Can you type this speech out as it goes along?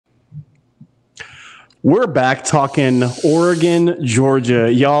We're back talking Oregon,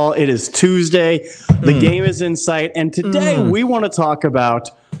 Georgia. Y'all, it is Tuesday. The game is in sight. And today we want to talk about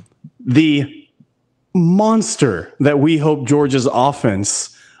the monster that we hope Georgia's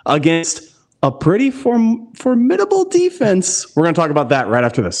offense against a pretty formidable defense. We're going to talk about that right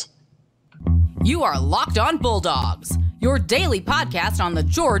after this. You are Locked On Bulldogs, your daily podcast on the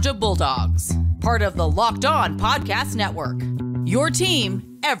Georgia Bulldogs. Part of the Locked On Podcast Network, your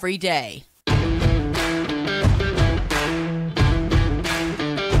team every day.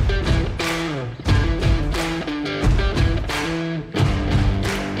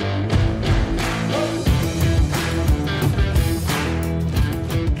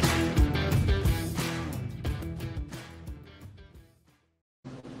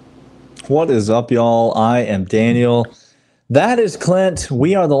 What is up, y'all? I am Daniel. That is Clint.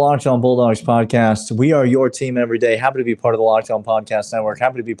 We are the Locked On Bulldogs podcast. We are your team every day. Happy to be part of the Locked On Podcast Network.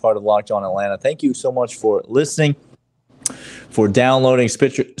 Happy to be part of Locked On Atlanta. Thank you so much for listening, for downloading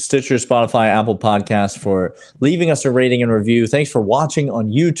Stitcher, Spotify, Apple Podcasts, for leaving us a rating and review. Thanks for watching on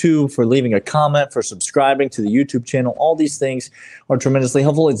YouTube, for leaving a comment, for subscribing to the YouTube channel. All these things are tremendously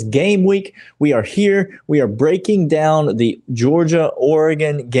helpful. It's game week. We are here. We are breaking down the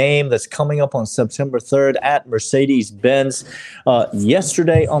Georgia-Oregon game that's coming up on September 3rd at Mercedes-Benz.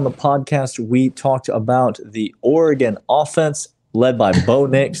 Yesterday on the podcast, we talked about the Oregon offense led by Bo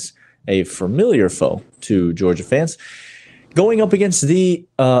Nix, a familiar foe to Georgia fans, going up against the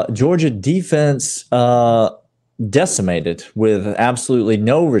Georgia defense, decimated with absolutely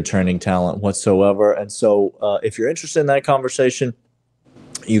no returning talent whatsoever. And so if you're interested in that conversation,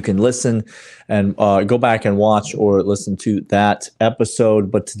 you can listen and go back and watch or listen to that episode.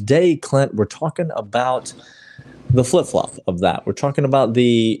 But today, Clint, we're talking about the flip-flop of that. We're talking about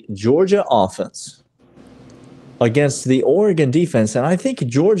the Georgia offense against the Oregon defense. And I think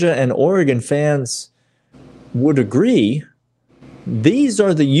Georgia and Oregon fans would agree these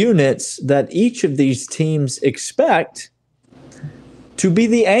are the units that each of these teams expect to be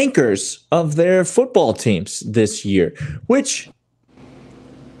the anchors of their football teams this year, which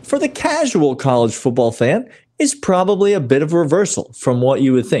for the casual college football fan is probably a bit of a reversal from what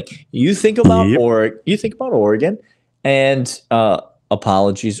you would think. You think about Oregon, and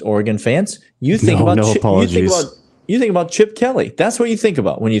apologies, Oregon fans. You think about Chip Kelly. That's what you think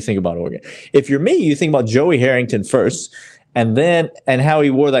about when you think about Oregon. If you're me, you think about Joey Harrington first. And how he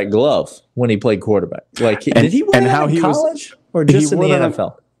wore that glove when he played quarterback. Like, did he wear that in college or just in the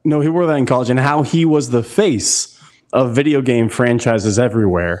NFL? No, he wore that in college. And how he was the face of video game franchises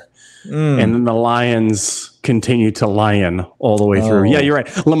everywhere. And then the Lions continue to lion all the way through. Yeah, you're right.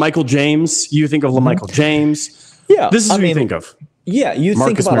 LaMichael James. You think of LaMichael James. Yeah. This is what you think of. Yeah, you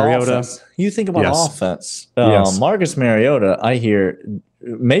Marcus think about Mariota. offense. You think about offense. Yes. Marcus Mariota, I hear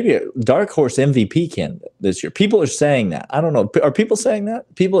maybe a dark horse MVP candidate this year. People are saying that. I don't know. Are people saying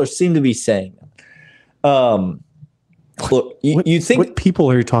that? People seem to be saying that. Look, you think what people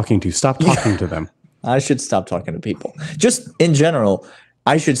are you talking to? Stop talking to them. I should stop talking to people. Just in general,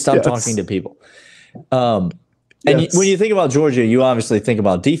 I should stop talking to people. And when you think about Georgia, you obviously think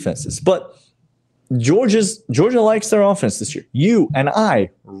about defenses, but Georgia likes their offense this year. You and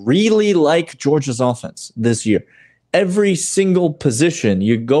I really like Georgia's offense this year. Every single position,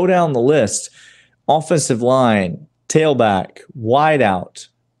 you go down the list, offensive line, tailback, wideout,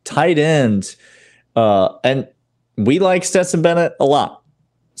 tight end, and we like Stetson Bennett a lot.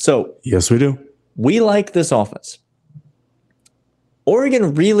 So yes, we do. We like this offense.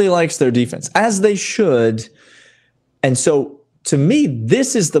 Oregon really likes their defense, as they should. And so, to me,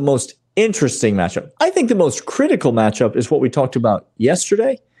 this is the most interesting matchup. I think the most critical matchup is what we talked about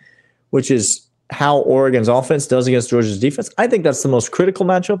yesterday, which is how Oregon's offense does against Georgia's defense. I think that's the most critical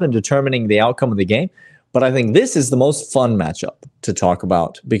matchup in determining the outcome of the game. But I think this is the most fun matchup to talk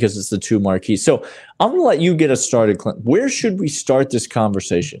about because it's the two marquees. So I'm going to let you get us started, Clint. Where should we start this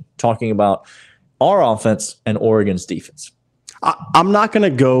conversation talking about our offense and Oregon's defense? I'm not going to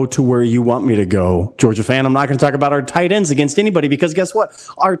go to where you want me to go, Georgia fan. I'm not going to talk about our tight ends against anybody because guess what?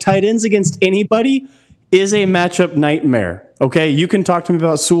 Our tight ends against anybody is a matchup nightmare. Okay, you can talk to me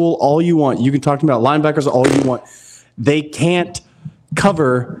about Sewell all you want. You can talk to me about linebackers all you want. They can't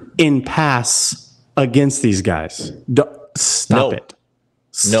cover in pass against these guys. Stop it.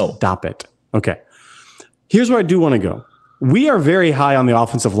 Stop it. Okay. Here's where I do want to go. We are very high on the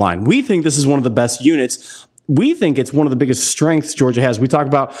offensive line. We think this is one of the best units. We think it's one of the biggest strengths Georgia has. We talk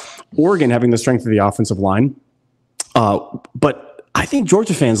about Oregon having the strength of the offensive line. But I think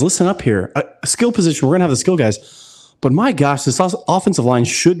Georgia fans, listen up here. A skill position, we're going to have the skill guys. But my gosh, this offensive line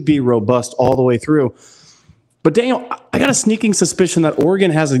should be robust all the way through. But Daniel, I got a sneaking suspicion that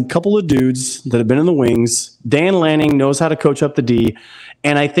Oregon has a couple of dudes that have been in the wings. Dan Lanning knows how to coach up the D.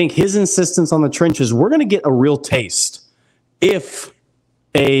 And I think his insistence on the trenches, we're going to get a real taste if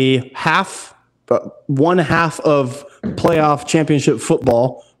one half of playoff championship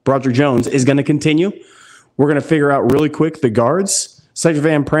football, Broderick Jones, is going to continue. We're going to figure out really quick the guards. Cedric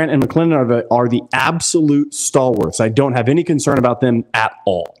Van Prant and McClendon are the absolute stalwarts. I don't have any concern about them at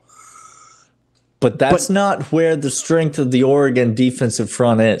all. But that's not where the strength of the Oregon defensive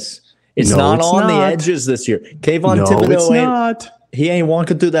front is. It's not on the edges this year. Kayvon Thibodeau, he ain't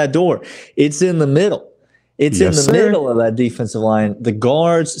walking through that door. It's in the middle. It's in the middle of that defensive line. The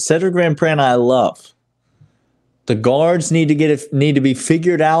guards, Cedric Van Prant, I love. The guards need to be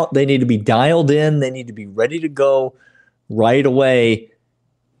figured out. They need to be dialed in. They need to be ready to go right away.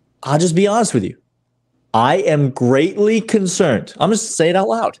 I'll just be honest with you. I am greatly concerned. I'm just say it out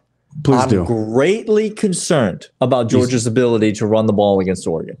loud. Please do. I'm greatly concerned about Georgia's ability to run the ball against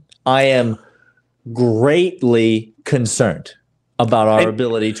Oregon. I am greatly concerned about our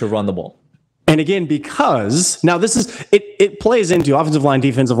ability to run the ball. And again, because now it plays into offensive line,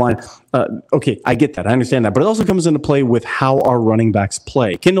 defensive line. Okay, I get that. I understand that. But it also comes into play with how our running backs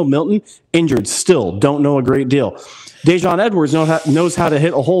play. Kendall Milton, injured still, don't know a great deal. Dejon Edwards knows how to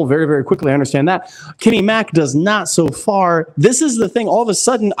hit a hole very, very quickly. I understand that. Kenny Mack does not so far. This is the thing. All of a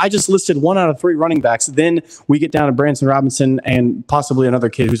sudden, I just listed 1 out of 3 running backs. Then we get down to Branson Robinson and possibly another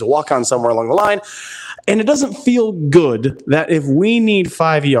kid who's a walk-on somewhere along the line. And it doesn't feel good that if we need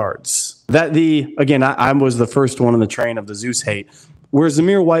 5 yards, I was the first one on the train of the Zeus hate, where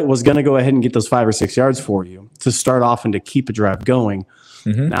Zamir White was going to go ahead and get those 5 or 6 yards for you to start off and to keep a drive going.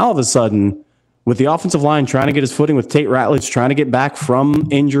 Mm-hmm. Now, all of a sudden, with the offensive line trying to get his footing, with Tate Ratledge trying to get back from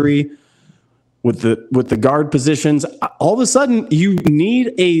injury, with the guard positions, all of a sudden you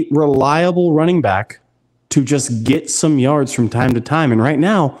need a reliable running back to just get some yards from time to time. And right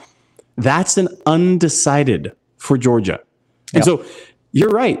now, that's an undecided for Georgia. And so you're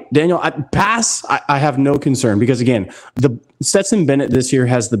right, Daniel. I have no concern because, again, the Stetson Bennett this year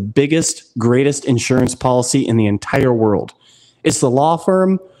has the biggest, greatest insurance policy in the entire world. It's the law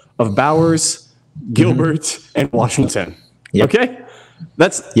firm of Bowers, Gilbert, and Washington. Yep. Okay?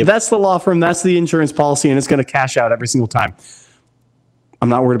 That's the law firm. That's the insurance policy, and it's going to cash out every single time. I'm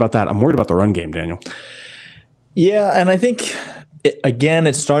not worried about that. I'm worried about the run game, Daniel. Yeah, and I think,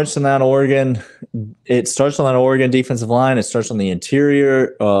 it starts in that Oregon. It starts on that Oregon defensive line. It starts on the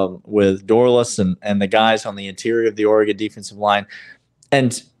interior with Dorlus and the guys on the interior of the Oregon defensive line.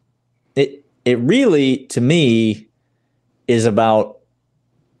 And it really, to me, is about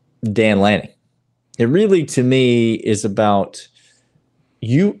Dan Lanning. It really, to me, is about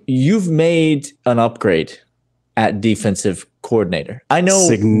you've made an upgrade at defensive coordinator. I know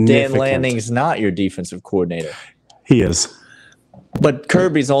Dan Lanning's not your defensive coordinator. He is. But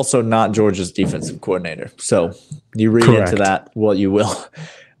Kirby's also not Georgia's defensive coordinator. So you read into that what you will.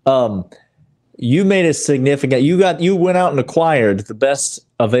 You made a significant you went out and acquired the best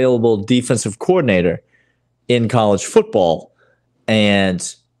available defensive coordinator in college football.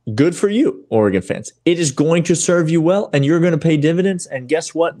 And good for you, Oregon fans. It is going to serve you well, and you're going to pay dividends. And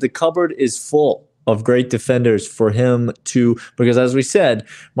guess what? The cupboard is full of great defenders for him to, because as we said,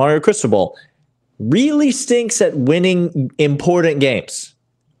 Mario Cristobal really stinks at winning important games.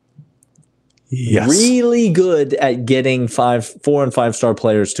 Yes. Really good at getting 4 and 5 star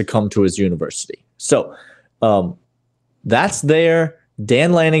players to come to his university. So that's there.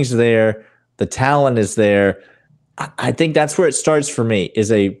 Dan Lanning's there. The talent is there. I think that's where it starts for me,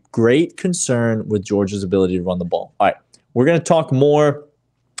 is a great concern with Georgia's ability to run the ball. All right, we're going to talk more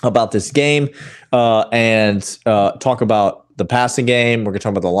about this game and talk about the passing game. We're going to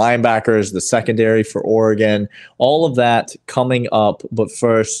talk about the linebackers, the secondary for Oregon, all of that coming up. But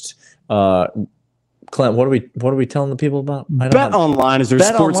first, Clint, what are we telling the people about? BetOnline is their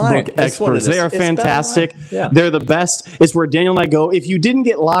sportsbook experts. They are fantastic. Yeah. They're the best. It's where Daniel and I go. If you didn't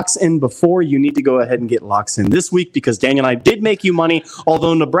get locks in before, you need to go ahead and get locks in this week, because Daniel and I did make you money,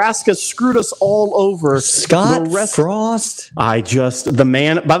 although Nebraska screwed us all over. Scott Frost. By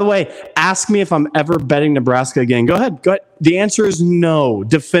the way, ask me if I'm ever betting Nebraska again. Go ahead. The answer is no,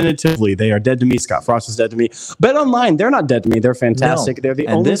 definitively. They are dead to me. Scott Frost is dead to me. BetOnline, they're not dead to me. They're fantastic. No. They're the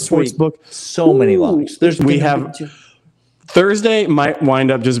only sports book. So many locks. Thursday might wind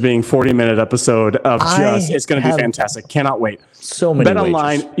up just being 40-minute episode of it's going to be fantastic. Cannot wait. So many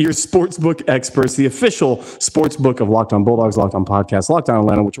BetOnline, your sportsbook experts, the official sportsbook of Locked On Bulldogs, Locked On Podcast, Locked On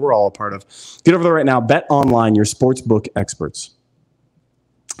Atlanta, which we're all a part of. Get over there right now. BetOnline, your sportsbook experts.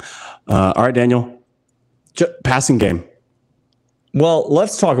 All right, Daniel. Passing game. Well,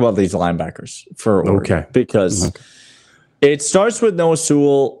 let's talk about these linebackers for Oregon, because it starts with Noah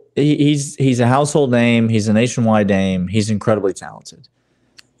Sewell. He's a household name. He's a nationwide name. He's incredibly talented.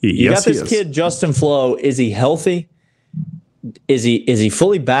 You got this kid, Justin Flo. Is he healthy? Is he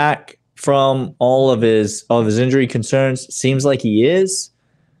fully back from all of his injury concerns? Seems like he is.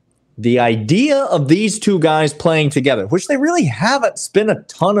 The idea of these two guys playing together, which they really haven't spent a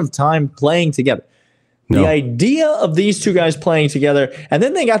ton of time playing together. The idea of these two guys playing together, and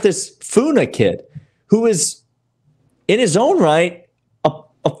then they got this Funa kid who is, in his own right, a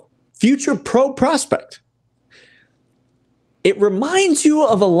future pro prospect. It reminds you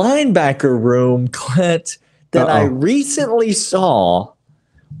of a linebacker room, Clint, that I recently saw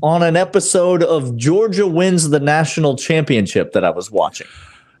on an episode of Georgia Wins the National Championship that I was watching.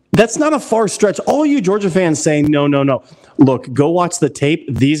 That's not a far stretch. All you Georgia fans saying, no. Look, go watch the tape.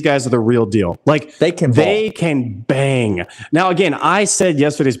 These guys are the real deal. Like, they can bang. Now, again, I said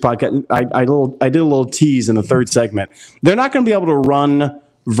yesterday's podcast, I did a little tease in the third segment. They're not going to be able to run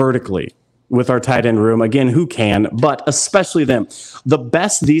vertically with our tight end room. Again, who can? But especially them. The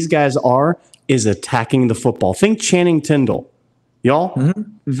best these guys are is attacking the football. Think Channing Tindall. Y'all,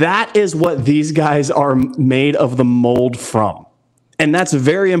 that is what these guys are made of the mold from. And that's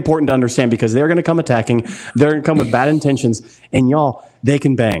very important to understand, because they're going to come attacking. They're going to come with bad intentions. And y'all, they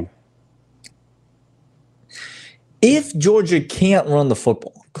can bang. If Georgia can't run the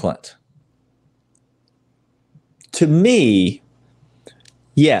football, Clint, to me,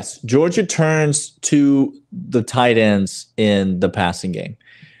 yes, Georgia turns to the tight ends in the passing game.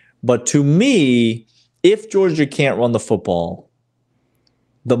 But to me, if Georgia can't run the football,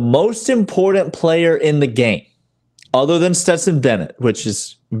 the most important player in the game, other than Stetson Bennett, which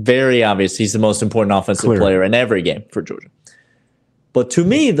is very obvious, he's the most important offensive player in every game for Georgia. But to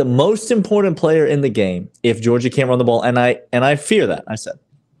me, the most important player in the game, if Georgia can't run the ball, and I fear that, I said,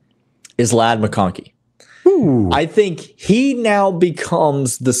 is Ladd McConkey. Ooh. I think he now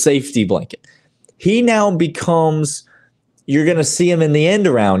becomes the safety blanket. He now becomes, you're going to see him in the end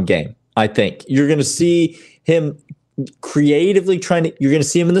around game, I think. You're going to see him creatively you're going to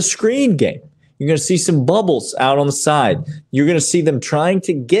see him in the screen game. You're going to see some bubbles out on the side. You're going to see them trying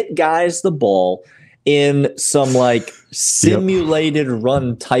to get guys the ball in some like simulated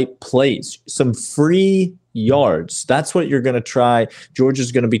run type plays, some free yards. That's what you're going to try.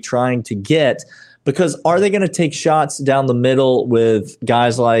 Georgia's going to be trying to get, because are they going to take shots down the middle with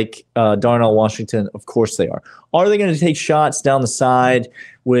guys like Darnell Washington? Of course they are. Are they going to take shots down the side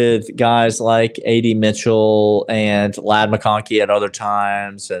with guys like A.D. Mitchell and Ladd McConkey at other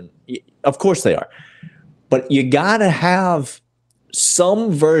times? And of course they are. But you got to have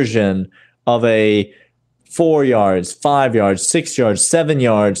some version of a 4 yards, 5 yards, 6 yards, 7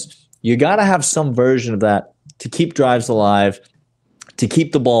 yards. You got to have some version of that to keep drives alive, to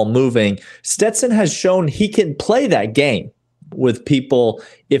keep the ball moving. Stetson has shown he can play that game with people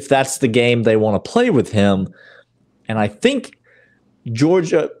if that's the game they want to play with him. And I think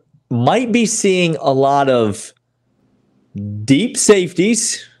Georgia might be seeing a lot of deep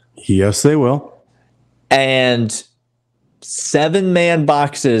safeties. Yes, they will. And 7-man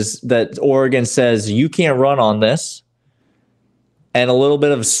boxes that Oregon says you can't run on this. And a little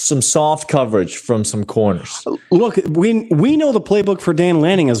bit of some soft coverage from some corners. Look, we know the playbook for Dan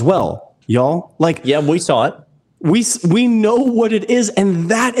Lanning as well, y'all. Like, yeah, we saw it. We know what it is, and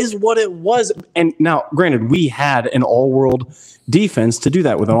that is what it was. And now, granted, we had an all-world defense to do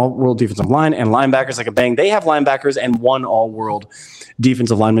that with an all-world defensive line and linebackers like a bang. They have linebackers and one all-world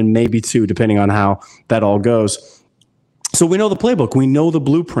defensive lineman, maybe two, depending on how that all goes. So we know the playbook. We know the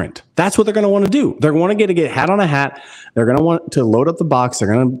blueprint. That's what they're going to want to do. They're going to get hat on a hat. They're going to want to load up the box.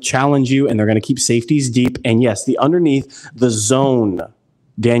 They're going to challenge you, and they're going to keep safeties deep. And yes, the underneath, the zone,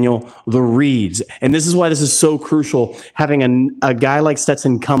 Daniel, the reads. And this is why this is so crucial, having a guy like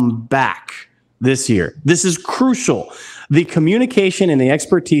Stetson come back this year. This is crucial. The communication and the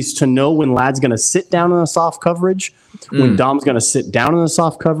expertise to know when Ladd's going to sit down in a soft coverage, when Dom's going to sit down in a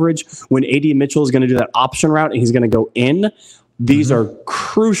soft coverage, when A.D. Mitchell is going to do that option route and he's going to go in. These are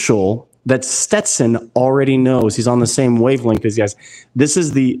crucial that Stetson already knows. He's on the same wavelength as guys. This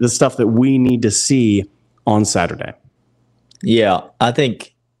is the stuff that we need to see on Saturday. Yeah, I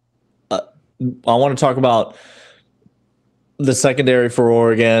think I want to talk about the secondary for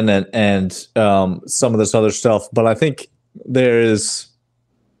Oregon and some of this other stuff, but I think there is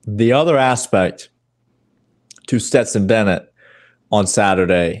the other aspect to Stetson Bennett on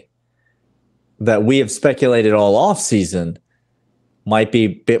Saturday that we have speculated all offseason might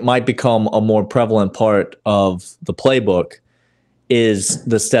become a more prevalent part of the playbook is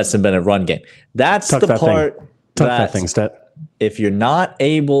the Stetson Bennett run game. That's the part. Tuck that thing, Stet. if you're not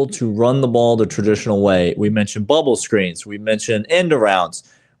able to run the ball the traditional way, we mentioned bubble screens, we mentioned end arounds.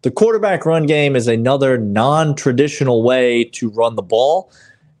 The quarterback run game is another non-traditional way to run the ball.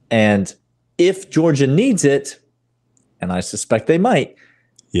 And if Georgia needs it, and I suspect they might,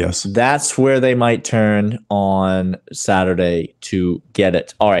 yes, that's where they might turn on Saturday to get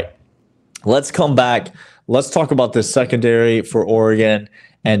it. All right, let's come back. Let's talk about this secondary for Oregon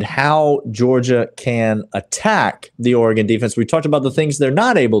and how Georgia can attack the Oregon defense. We talked about the things they're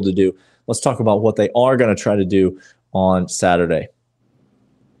not able to do. Let's talk about what they are going to try to do on Saturday.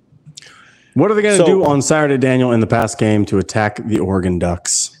 What are they going to do on Saturday, Daniel, in the pass game to attack the Oregon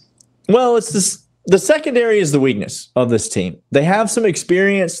Ducks? Well, it's this. The secondary is the weakness of this team. They have some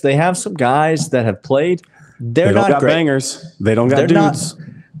experience. They have some guys that have played. They don't got great. bangers. They don't got dudes.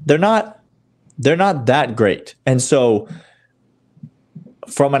 They're not that great. And so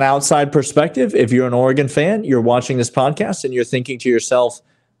from an outside perspective, if you're an Oregon fan, you're watching this podcast and you're thinking to yourself,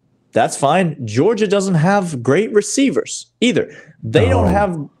 that's fine. Georgia doesn't have great receivers either. They don't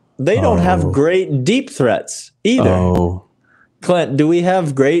have great deep threats either. Oh. Clint, do we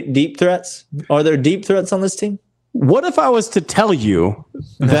have great deep threats? Are there deep threats on this team? What if I was to tell you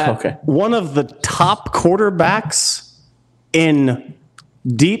that one of the top quarterbacks in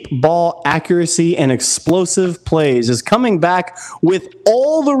deep ball accuracy and explosive plays is coming back with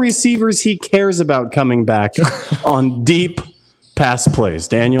all the receivers he cares about coming back on deep pass plays?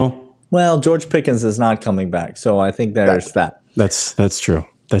 Daniel? Well, George Pickens is not coming back, so I think there's that. That's true.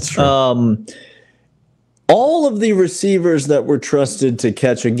 That's true. All of the receivers that were trusted to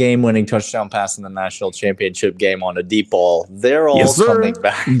catch a game-winning touchdown pass in the national championship game on a deep ball, they're all coming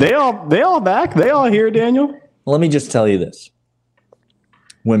back. They all back. They all here, Daniel. Let me just tell you this.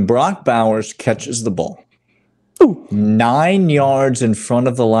 When Brock Bowers catches the ball, 9 yards in front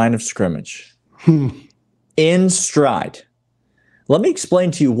of the line of scrimmage, in stride, let me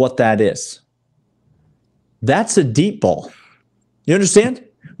explain to you what that is. That's a deep ball. You understand?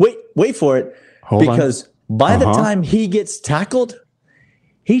 Wait for it. Because by the time he gets tackled,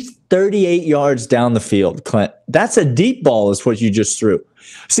 he's 38 yards down the field, Clint. That's a deep ball is what you just threw.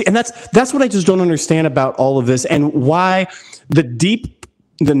 See, and that's what I just don't understand about all of this and why the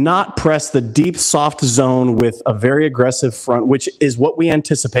not press, the deep soft zone with a very aggressive front, which is what we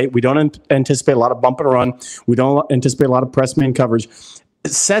anticipate. We don't anticipate a lot of bump and run. We don't anticipate a lot of press man coverage.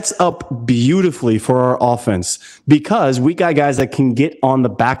 It sets up beautifully for our offense because we got guys that can get on the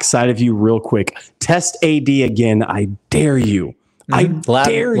backside of you real quick. Test AD again. I dare you. I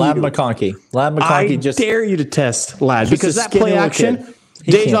dare you. Lad McConkey. I dare you to test Lad because that play action,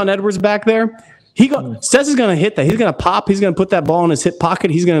 Dejon Edwards back there, Stetz is going to hit that. He's going to pop. He's going to put that ball in his hip pocket.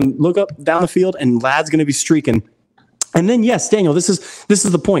 He's going to look up down the field, and Lad's going to be streaking. And then, yes, Daniel, this is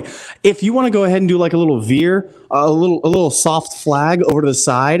the point. If you want to go ahead and do like a little veer, a little soft flag over to the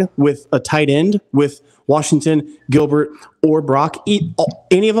side with a tight end with Washington, Gilbert, or Brock,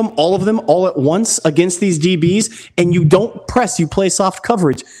 any of them, all at once against these DBs, and you don't press, you play soft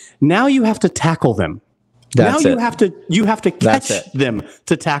coverage. Now you have to tackle them. You have to catch them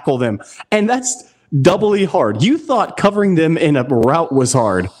to tackle them. And that's doubly hard. You thought covering them in a route was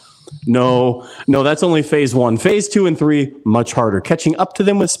hard. No, that's only phase 1. Phase 2 and 3, much harder. Catching up to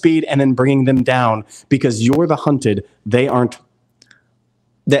them with speed and then bringing them down because you're the hunted. They aren't.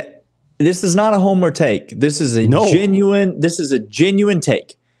 This is not a homer take. This is a genuine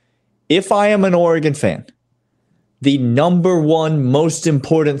take. If I am an Oregon fan, the number one most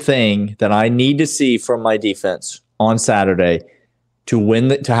important thing that I need to see from my defense on Saturday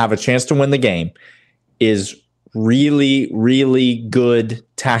to have a chance to win the game is really, really good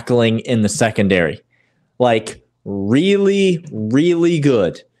tackling in the secondary. Like really, really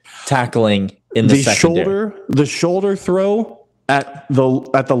good tackling in the secondary. The shoulder throw at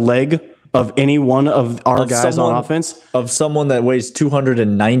the leg of any one of our guys on offense. Of someone that weighs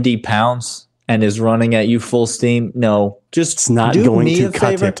 290 pounds and is running at you full steam. No, just not going to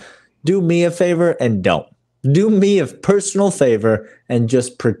cut it. Do me a favor and don't. Do me a personal favor and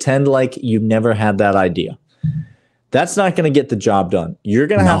just pretend like you never had that idea. That's not going to get the job done. You're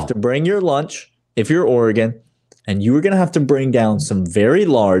going to have to bring your lunch if you're Oregon, and you're going to have to bring down some very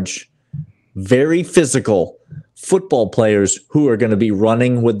large, very physical football players who are going to be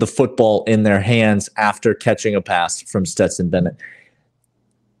running with the football in their hands after catching a pass from Stetson Bennett.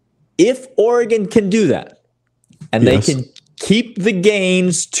 If Oregon can do that, and they can keep the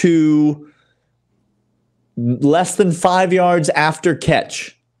gains to less than 5 yards after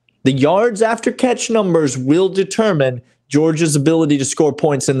catch, the yards after catch numbers will determine Georgia's ability to score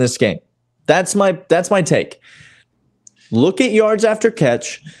points in this game. That's my take. Look at yards after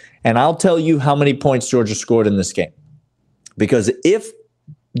catch, and I'll tell you how many points Georgia scored in this game. Because if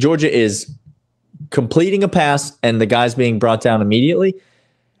Georgia is completing a pass and the guy's being brought down immediately,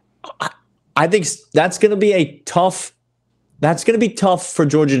 I think that's going to be tough for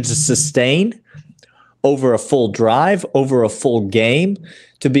Georgia to sustain over a full drive, over a full game,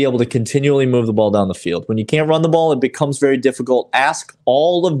 to be able to continually move the ball down the field. When you can't run the ball, it becomes very difficult. Ask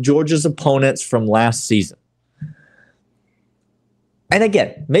all of Georgia's opponents from last season. And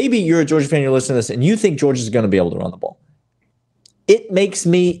again, maybe you're a Georgia fan, you're listening to this, and you think Georgia's going to be able to run the ball. It makes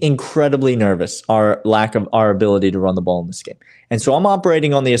me incredibly nervous, our lack of our ability to run the ball in this game. And so I'm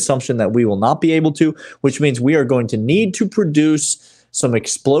operating on the assumption that we will not be able to, which means we are going to need to produce some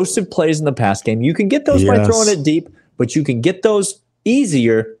explosive plays in the pass game. You can get those by throwing it deep, but you can get those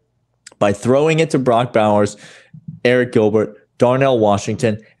easier by throwing it to Brock Bowers, Eric Gilbert, Darnell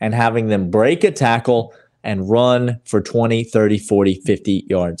Washington, and having them break a tackle and run for 20, 30, 40, 50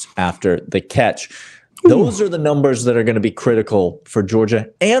 yards after the catch. Those are the numbers that are going to be critical for Georgia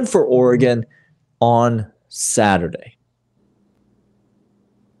and for Oregon on Saturday.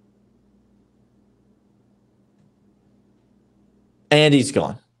 And he's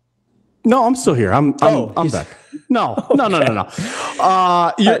gone. No, I'm still here. I'm back. No.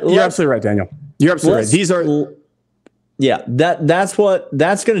 You're absolutely right, Daniel. You're absolutely right. These are. Yeah, that's going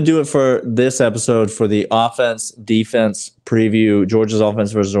to do it for this episode for the offense defense preview. Georgia's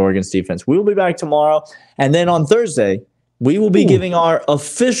offense versus Oregon's defense. We will be back tomorrow, and then on Thursday we will be giving our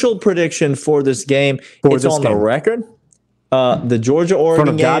official prediction for this game. It's on the record. The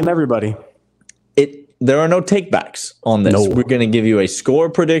Georgia-Oregon game. God and everybody. There are no takebacks on this. No. We're going to give you a score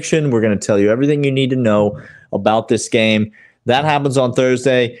prediction. We're going to tell you everything you need to know about this game. That happens on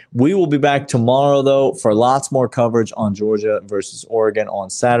Thursday. We will be back tomorrow, though, for lots more coverage on Georgia versus Oregon on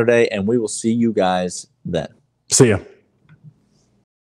Saturday, and we will see you guys then. See ya.